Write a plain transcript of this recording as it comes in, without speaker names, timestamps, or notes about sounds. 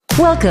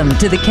Welcome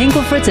to the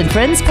Kinkle Fritz and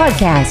Friends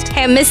podcast.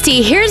 Hey,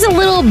 Misty, here's a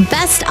little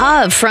best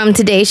of from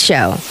today's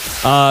show.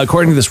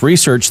 According to this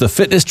research, the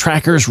fitness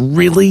trackers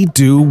really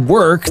do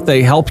work.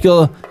 They help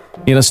you,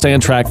 stay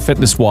on track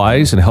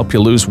fitness-wise and help you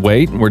lose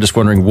weight. And we're just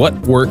wondering what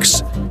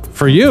works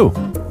for you.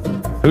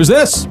 Who's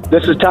this?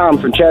 This is Tom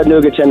from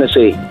Chattanooga,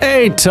 Tennessee.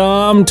 Hey,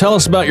 Tom. Tell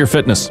us about your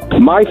fitness.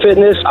 My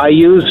fitness, I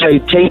use a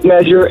tape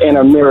measure and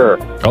a mirror.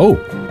 Oh.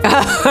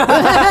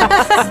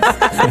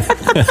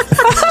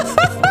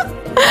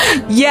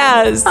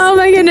 Yes. Oh,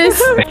 my goodness.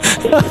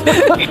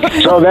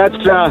 So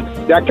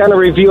that kind of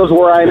reveals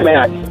where I'm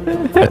at.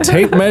 A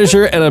tape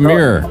measure and a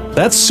mirror.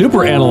 That's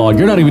super analog.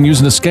 You're not even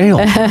using a scale.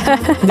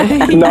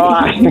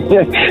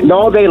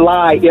 No, they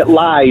lie. It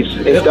lies.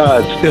 It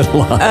does. It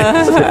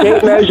lies. The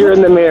tape measure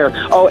and the mirror.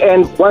 Oh,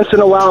 and once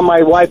in a while,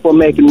 my wife will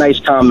make a nice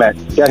comment.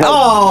 There you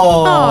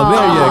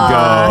go.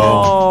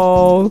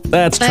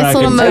 That's nice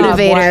tracking. little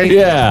motivator.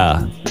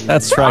 Yeah,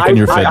 that's tracking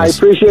your fitness. I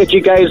appreciate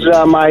you guys.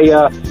 My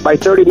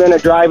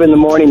 30-minute drive in the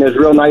morning is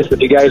real nice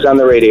with you guys on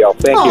the radio.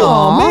 Thank you.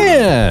 Oh,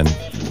 man.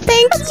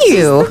 Thank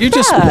you. You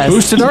just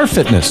boosted our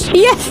fitness.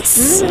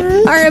 Yes.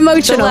 Our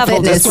emotional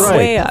fitness. That's right.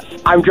 Way up.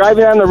 I'm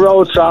driving on the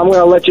road, so I'm going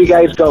to let you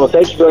guys go.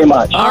 Thank you very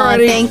much.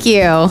 Alrighty. Thank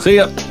you. See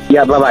ya.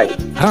 Yeah, bye-bye.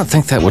 I don't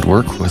think that would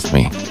work with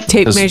me.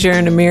 Tape measure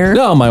in a mirror?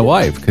 No, my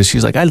wife, because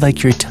she's like, I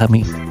like your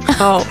tummy.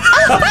 Oh.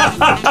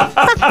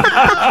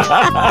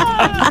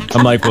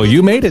 I'm like, well,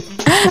 you made it.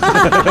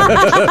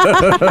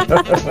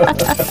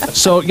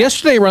 So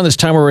yesterday around this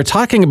time, we were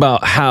talking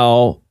about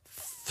how,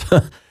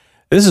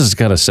 this is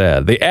kind of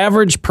sad, the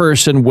average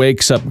person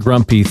wakes up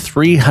grumpy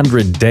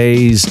 300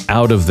 days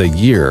out of the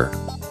year.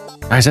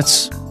 Guys,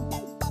 that's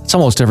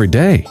almost every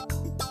day.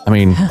 I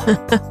mean,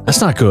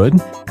 that's not good.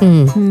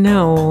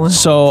 No.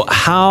 So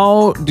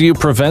how do you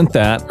prevent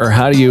that, or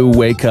how do you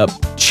wake up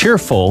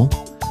cheerful?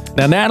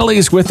 Now,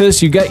 Natalie's with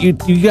us. You got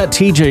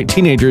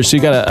teenagers, so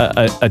you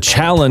got a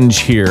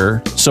challenge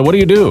here. So what do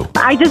you do?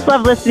 I just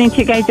love listening to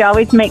you guys. You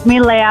always make me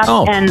laugh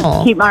and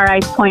keep our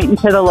eyes pointing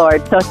to the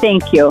Lord. So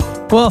thank you.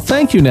 Well,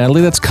 thank you,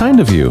 Natalie. That's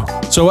kind of you.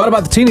 So what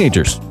about the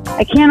teenagers?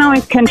 I can't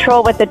always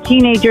control what the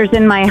teenagers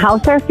in my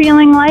house are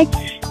feeling like.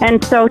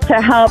 And so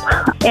to help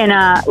in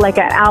an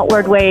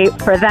outward way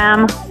for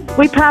them,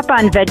 we pop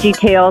on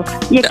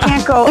VeggieTales. You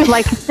can't go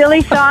like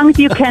silly songs.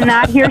 You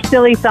cannot hear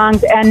silly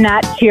songs and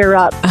not cheer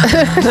up.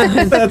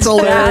 That's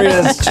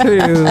hilarious. That's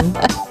true.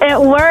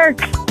 It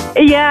works.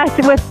 Yes,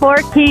 with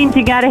 4 teens,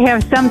 you got to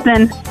have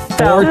something.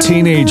 So. 4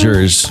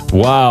 teenagers.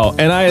 Wow.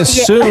 And I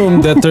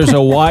assume that there's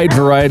a wide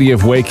variety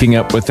of waking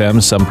up with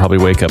them. Some probably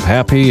wake up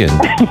happy and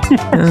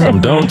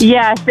some don't.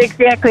 Yes,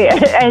 exactly.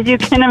 As you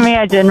can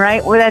imagine,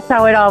 right? Well, that's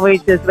how it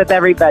always is with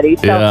everybody.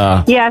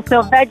 So, yeah,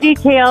 so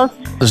VeggieTales.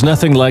 There's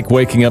nothing like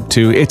waking up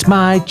to, it's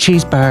my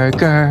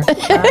cheeseburger.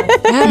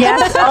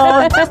 Yes,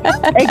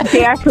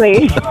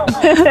 exactly.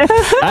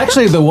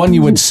 Actually, the one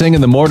you would sing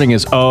in the morning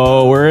is,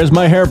 oh, where is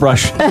my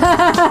hairbrush? Where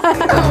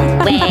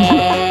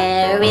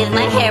is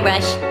my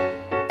hairbrush?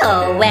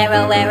 Oh, where is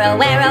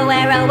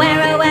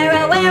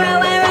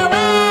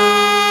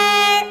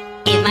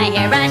my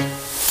hairbrush?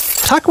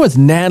 Talking with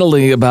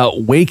Natalie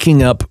about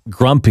waking up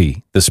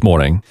grumpy this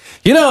morning.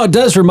 It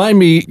does remind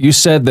me, you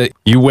said that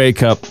you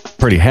wake up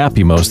pretty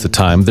happy most of the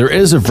time. There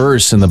is a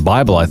verse in the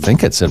Bible, I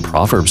think it's in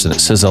Proverbs, and it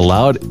says a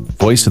loud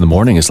voice in the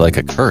morning is like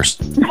a curse.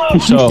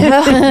 So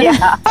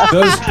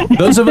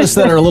those of us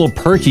that are a little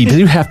perky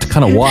do have to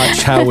kind of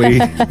watch how we...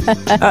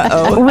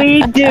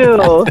 We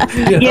do.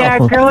 Yeah,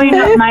 growing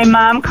up, my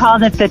mom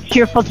called it the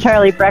Cheerful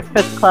Charlie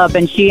Breakfast Club,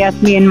 and she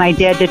asked me and my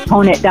dad to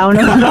tone it down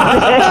a little bit.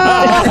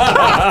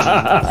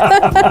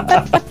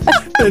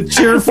 The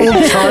Cheerful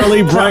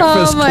Charlie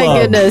Breakfast Club. Oh, my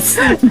goodness.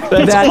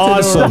 That's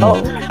awesome.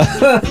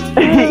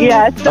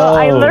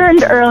 I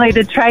learned early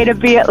to try to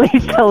be at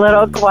least a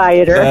little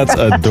quieter. That's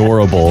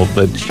adorable.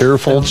 The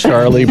Cheerful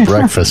Charlie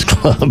Breakfast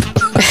Club.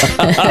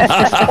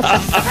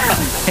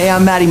 Hey,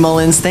 I'm Maddie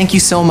Mullins. Thank you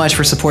so much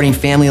for supporting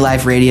Family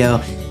Life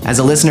Radio. As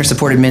a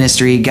listener-supported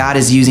ministry, God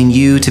is using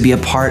you to be a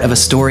part of a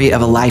story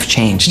of a life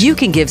changed. You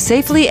can give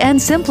safely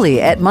and simply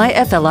at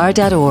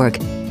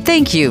myflr.org.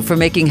 Thank you for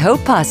making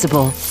hope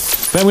possible.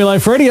 Family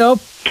Life Radio.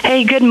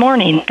 Hey, good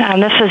morning.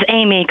 This is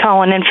Amy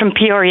calling in from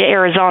Peoria,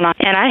 Arizona,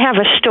 and I have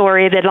a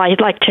story that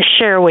I'd like to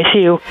share with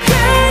you.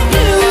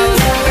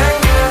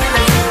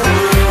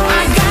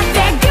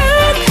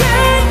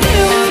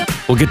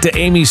 We'll get to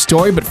Amy's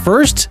story, but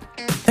first,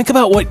 think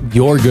about what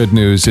your good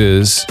news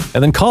is,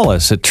 and then call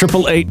us at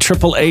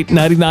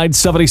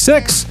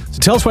 888-888-9976. So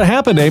tell us what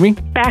happened, Amy.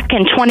 Back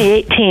in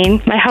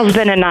 2018, my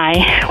husband and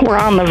I were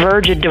on the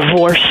verge of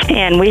divorce,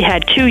 and we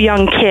had 2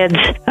 young kids,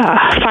 a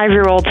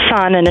 5-year-old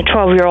son and a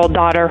 12-year-old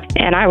daughter,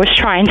 and I was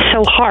trying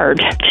so hard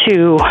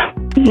to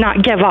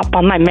not give up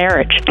on my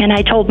marriage. And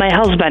I told my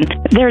husband,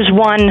 there's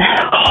one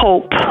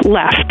hope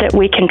left that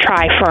we can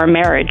try for our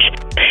marriage.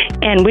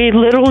 And we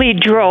literally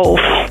drove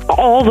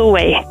all the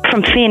way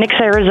from Phoenix,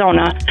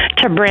 Arizona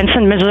to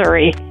Branson,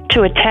 Missouri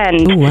to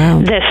attend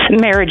this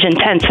marriage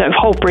intensive,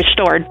 Hope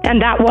Restored.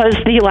 And that was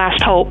the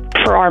last hope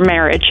for our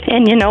marriage.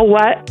 And you know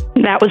what?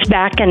 That was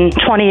back in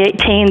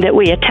 2018 that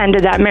we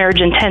attended that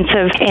marriage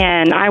intensive,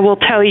 and I will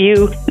tell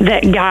you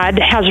that God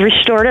has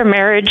restored our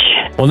marriage.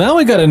 Well, now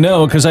we got to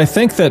know, because I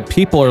think that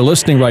people are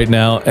listening right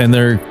now and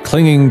they're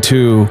clinging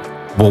to,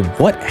 well,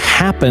 what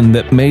happened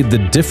that made the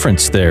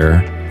difference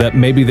there that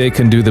maybe they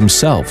can do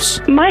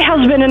themselves? My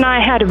husband and I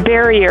had a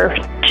barrier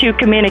to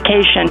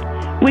communication.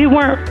 We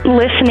weren't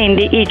listening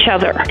to each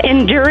other.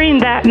 And during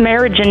that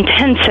marriage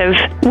intensive,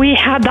 we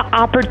had the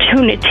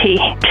opportunity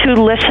to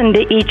listen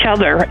to each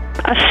other,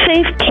 a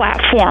safe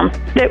platform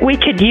that we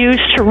could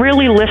use to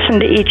really listen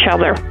to each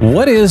other.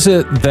 What is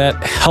it that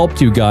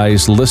helped you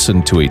guys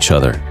listen to each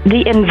other?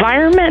 The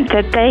environment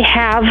that they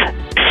have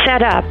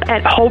set up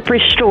at Hope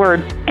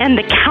Restored and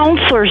the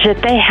counselors that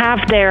they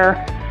have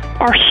there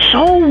are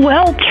so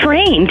well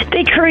trained.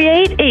 They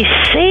create a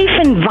safe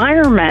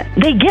environment.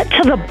 They get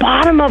to the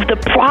bottom of the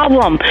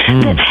problem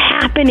that's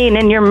happening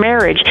in your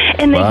marriage,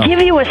 and they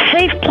give you a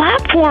safe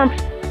platform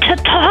to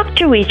talk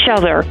to each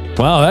other.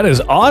 Wow, that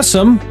is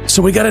awesome.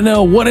 So we got to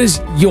know, what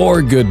is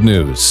your good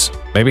news?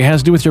 Maybe it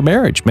has to do with your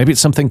marriage. Maybe it's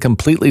something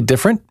completely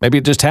different. Maybe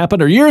it just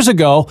happened or years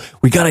ago.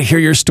 We got to hear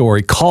your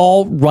story.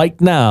 Call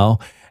right now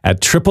at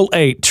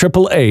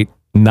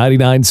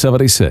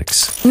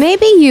 888-888-9976.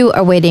 Maybe you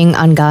are waiting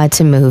on God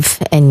to move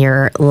in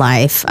your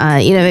life.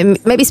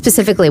 Maybe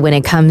specifically when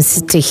it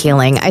comes to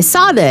healing. I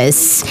saw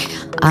this.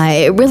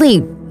 It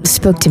really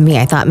spoke to me.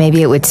 I thought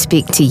maybe it would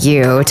speak to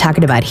you,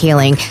 talking about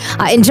healing.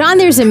 In John,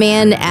 there's a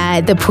man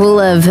at the pool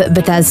of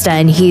Bethesda,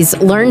 and he's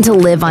learned to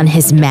live on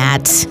his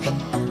mat.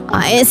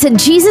 It said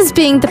Jesus,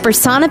 being the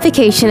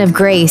personification of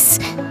grace,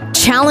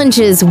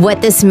 challenges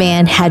what this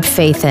man had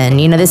faith in.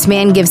 This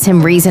man gives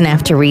him reason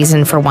after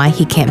reason for why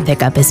he can't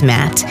pick up his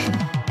mat.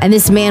 And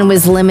this man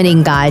was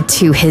limiting God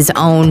to his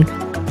own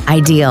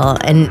ideal.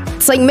 And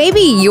it's like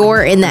maybe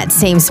you're in that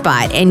same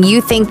spot and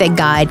you think that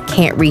God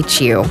can't reach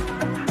you.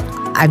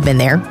 I've been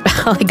there.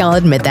 I'll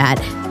admit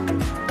that.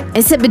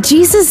 I said, but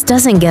Jesus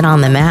doesn't get on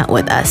the mat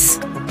with us.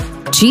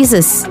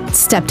 Jesus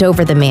stepped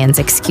over the man's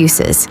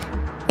excuses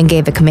and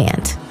gave a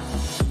command.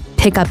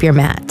 Pick up your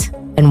mat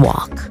and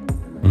walk.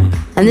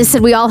 And this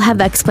said, we all have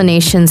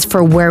explanations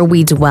for where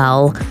we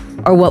dwell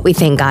or what we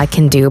think God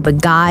can do,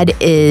 but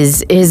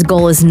his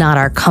goal is not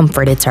our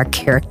comfort, it's our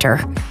character.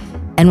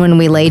 And when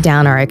we lay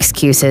down our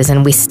excuses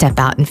and we step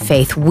out in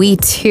faith, we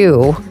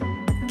too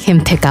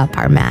can pick up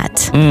our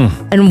mat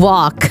and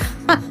walk.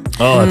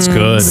 Oh, that's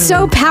good.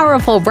 So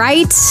powerful,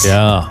 right?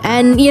 Yeah.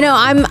 And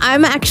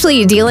I'm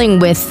actually dealing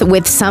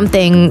with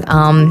something.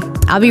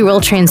 I'll be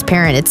real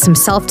transparent. It's some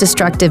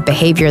self-destructive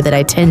behavior that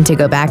I tend to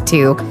go back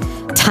to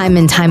time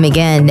and time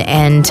again.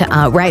 And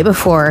right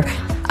before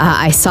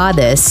I saw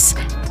this,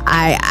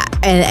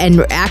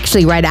 and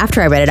actually right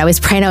after I read it, I was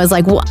praying. I was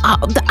like, well,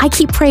 I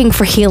keep praying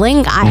for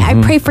healing.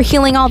 I pray for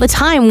healing all the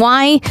time.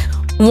 Why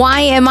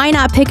am I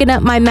not picking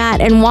up my mat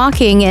and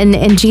walking?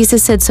 And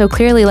Jesus said so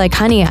clearly, like,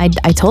 honey, I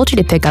told you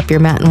to pick up your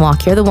mat and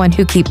walk. You're the one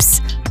who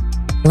keeps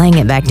laying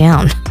it back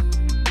down.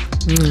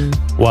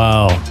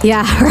 Wow.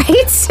 Yeah,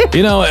 right?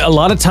 A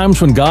lot of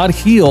times when God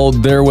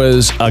healed, there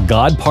was a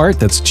God part,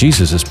 that's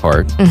Jesus's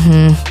part,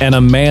 and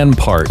a man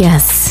part.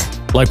 Yes.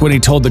 Like when he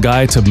told the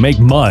guy to make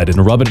mud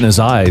and rub it in his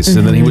eyes,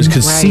 and then he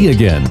could see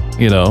again,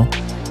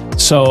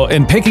 So,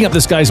 and picking up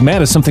this guy's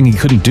mat is something he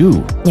couldn't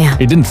do. Yeah.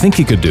 He didn't think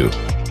he could do,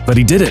 but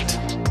he did it.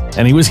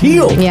 And he was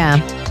healed.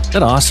 Yeah. Isn't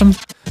that awesome?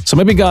 So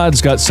maybe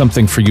God's got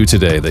something for you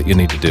today that you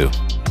need to do.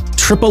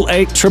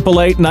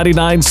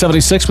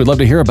 888-888-9976. We'd love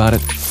to hear about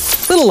it.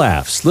 Little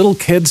laughs, little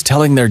kids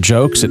telling their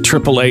jokes at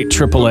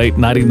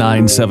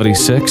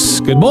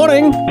 888-888-9976. Good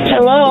morning.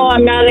 Hello,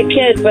 I'm not a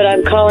kid, but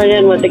I'm calling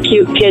in with a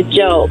cute kid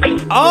joke.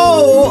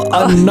 Oh,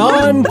 a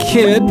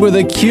non-kid with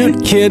a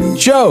cute kid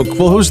joke.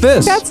 Well, who's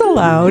this? That's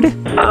allowed.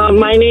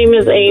 My name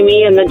is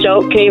Amy, and the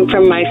joke came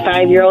from my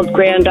 5-year-old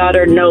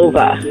granddaughter,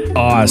 Nova.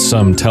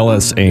 Awesome. Tell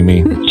us,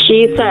 Amy.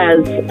 She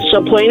says,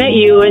 she'll point at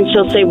you and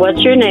she'll say,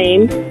 what's your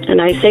name? And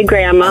I say,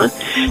 Grandma.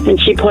 And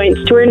she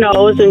points to her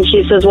nose and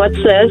she says, what's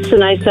this?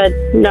 And I said,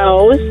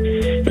 nose.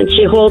 And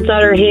she holds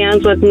out her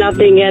hands with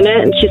nothing in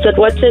it. And she said,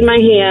 what's in my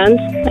hands?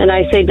 And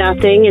I say,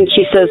 nothing. And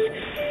she says,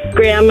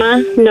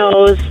 Grandma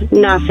knows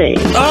nothing.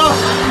 Oh!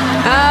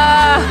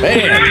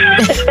 Man.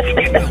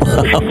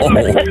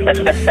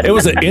 It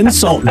was an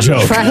insult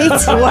joke. Right?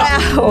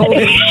 Wow.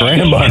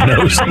 Grandma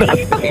knows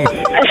nothing.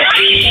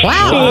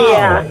 Wow.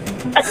 Yeah.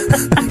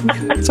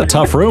 It's a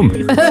tough room.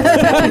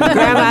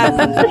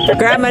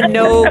 Grandma,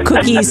 no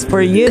cookies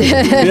for you.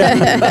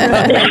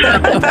 That's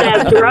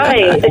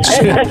right.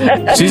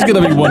 She's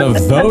going to be one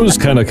of those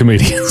kind of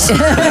comedians. I've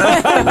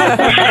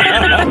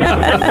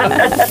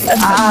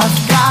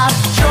got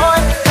joy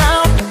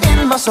down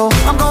in my soul.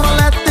 I'm going to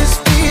let this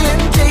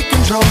feeling take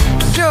control.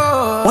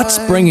 Joy. What's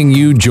bringing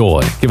you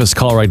joy? Give us a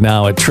call right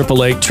now at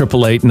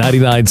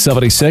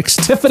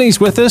 888-888-9976. Tiffany's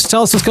with us.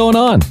 Tell us what's going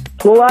on.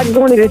 Well, I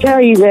wanted to tell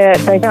you that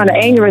they found an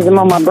aneurysm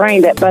on my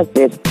brain that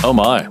busted. Oh,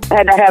 my. I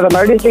had to have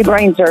emergency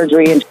brain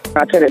surgery, and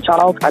I couldn't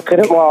talk, I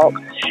couldn't walk,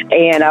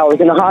 and I was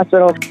in the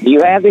hospital.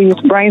 You have these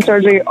brain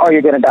surgery or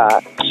you're going to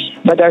die.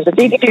 but there's a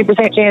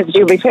 52% chance that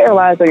you'll be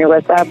paralyzed on your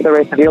left side for the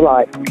rest of your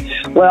life.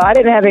 Well, I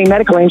didn't have any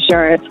medical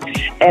insurance,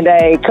 and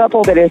a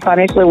couple that is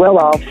financially well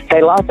off,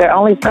 they lost their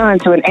only son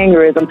to an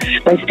aneurysm.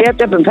 They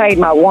stepped up and paid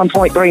my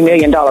 $1.3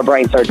 million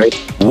brain surgery.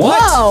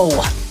 What?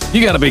 Whoa.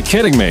 You got to be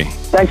kidding me.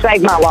 They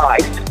saved my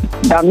life.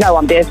 No,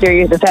 I'm dead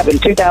serious. This happened in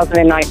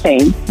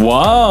 2019.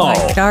 Wow.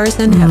 Stars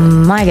in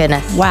heaven. My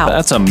goodness. Wow.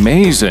 That's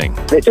amazing.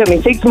 It took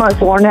me 6 months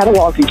to learn how to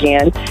walk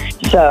again.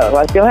 So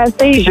I still have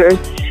seizures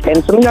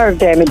and some nerve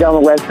damage on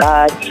the left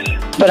side,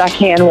 but I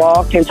can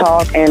walk and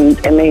talk, and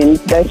they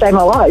saved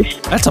my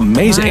life. That's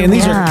amazing. And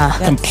these are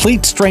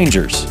complete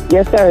strangers.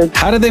 Yes, sir.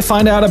 How did they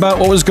find out about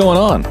what was going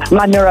on?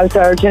 My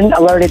neurosurgeon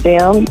alerted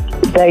them.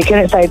 They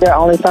couldn't save their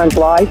only son's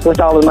life with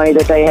all the money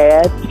that they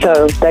had,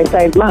 so they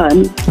saved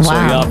mine. So he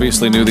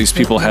obviously knew these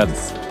people had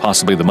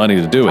possibly the money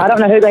to do it. I don't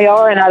know who they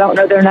are, and I don't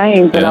know their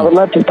names, and I would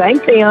love to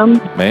thank them,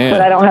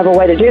 but I don't have a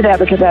way to do that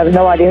because I have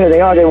no idea who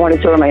they are. They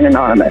wanted to remain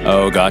anonymous.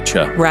 Oh,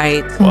 gotcha.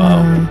 Right.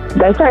 Wow.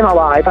 They saved my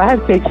life. I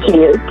have 6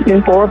 kids,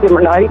 and 4 of them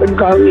are not even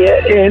grown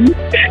yet, and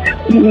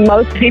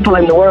most people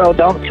in the world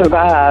don't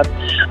survive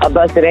a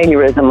busted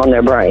aneurysm on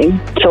their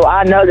brain. So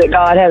I know that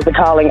God has a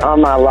calling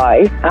on my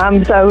life.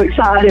 I'm so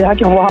excited I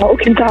can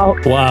walk and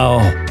talk. Wow.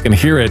 I can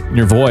hear it in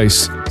your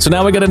voice. So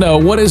now we got to know,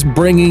 what is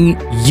bringing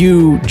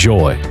you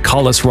joy?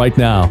 Call us right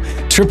now.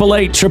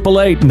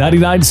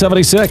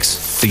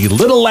 888-888-9976. The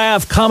Little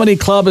Laugh Comedy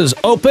Club is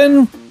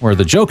open, where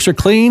the jokes are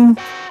clean,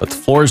 but the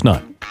floor is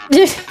not.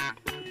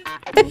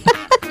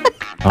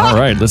 All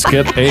right, let's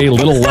get a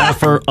little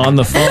laugher on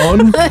the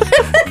phone.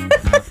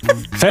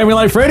 Family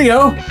Life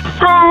Radio.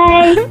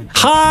 Hi.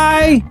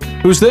 Hi.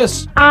 Who's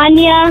this?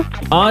 Anya.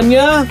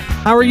 Anya,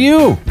 how are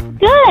you?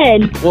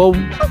 Good. Well,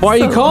 why are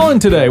you calling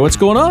today? What's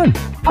going on?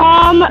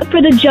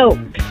 For the joke.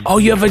 Oh,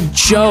 you have a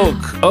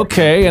joke.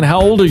 Okay, and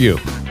how old are you?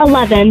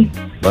 11.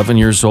 11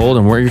 years old,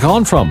 and where are you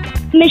calling from?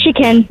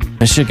 Michigan.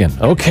 Michigan.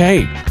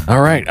 Okay.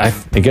 All right.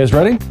 You guys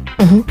ready?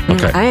 Mm-hmm.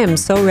 Okay. I am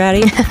so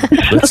ready.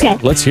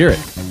 Let's hear it.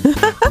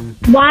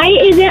 Why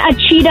isn't a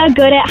cheetah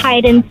good at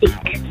hide and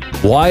seek?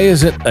 Why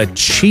isn't a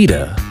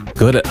cheetah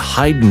good at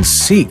hide and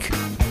seek? I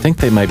think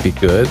they might be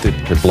good.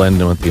 They're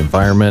blending with the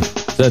enenvironment.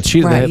 The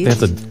cheetah, they have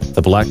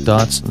the black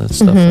dots and that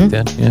stuff like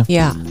that.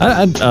 Yeah.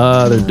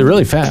 They're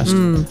really fast.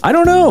 I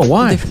don't know.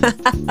 Why?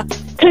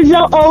 Because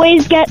they'll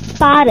always get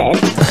spotted.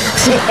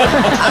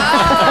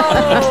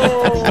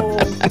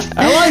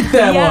 I like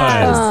that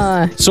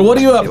one. So what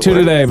are you up to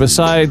today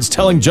besides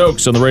telling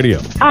jokes on the radio?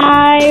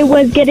 I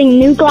was getting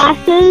new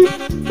glasses.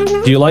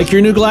 Do you like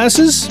your new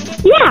glasses?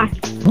 Yeah.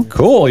 Oh,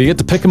 cool. You get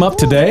to pick them up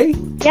today?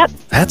 Yep.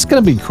 That's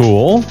going to be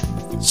cool.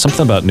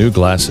 Something about new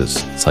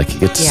glasses. It's like you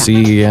get to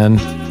see again.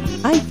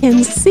 I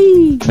can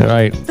see. All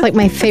right. It's like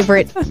my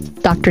favorite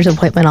doctor's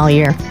appointment all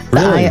year.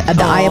 Really?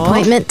 The eye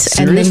appointment.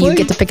 And then Seriously? you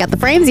get to pick out the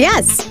frames.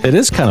 Yes. It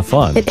is kind of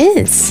fun. It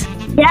is.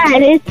 Yeah,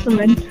 it is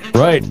fun.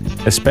 Right.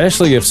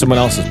 Especially if someone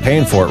else is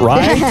paying for it,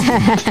 right?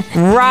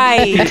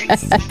 Right.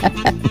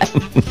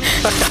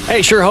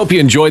 Hey, sure hope you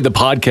enjoyed the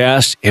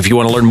podcast. If you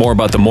want to learn more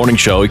about the morning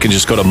show, you can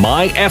just go to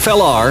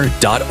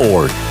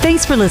myflr.org.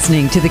 Thanks for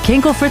listening to the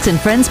Kinkle Fritz and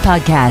Friends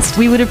podcast.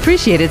 We would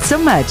appreciate it so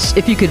much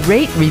if you could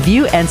rate,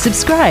 review, and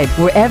subscribe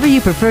wherever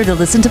you prefer to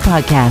listen to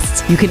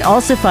podcasts. You can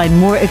also find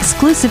more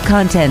exclusive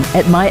content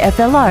at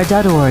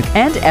myflr.org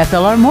and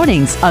FLR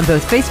Mornings on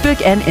both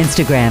Facebook and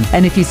Instagram.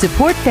 And if you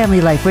support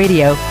Family Life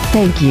Radio,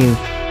 thank you.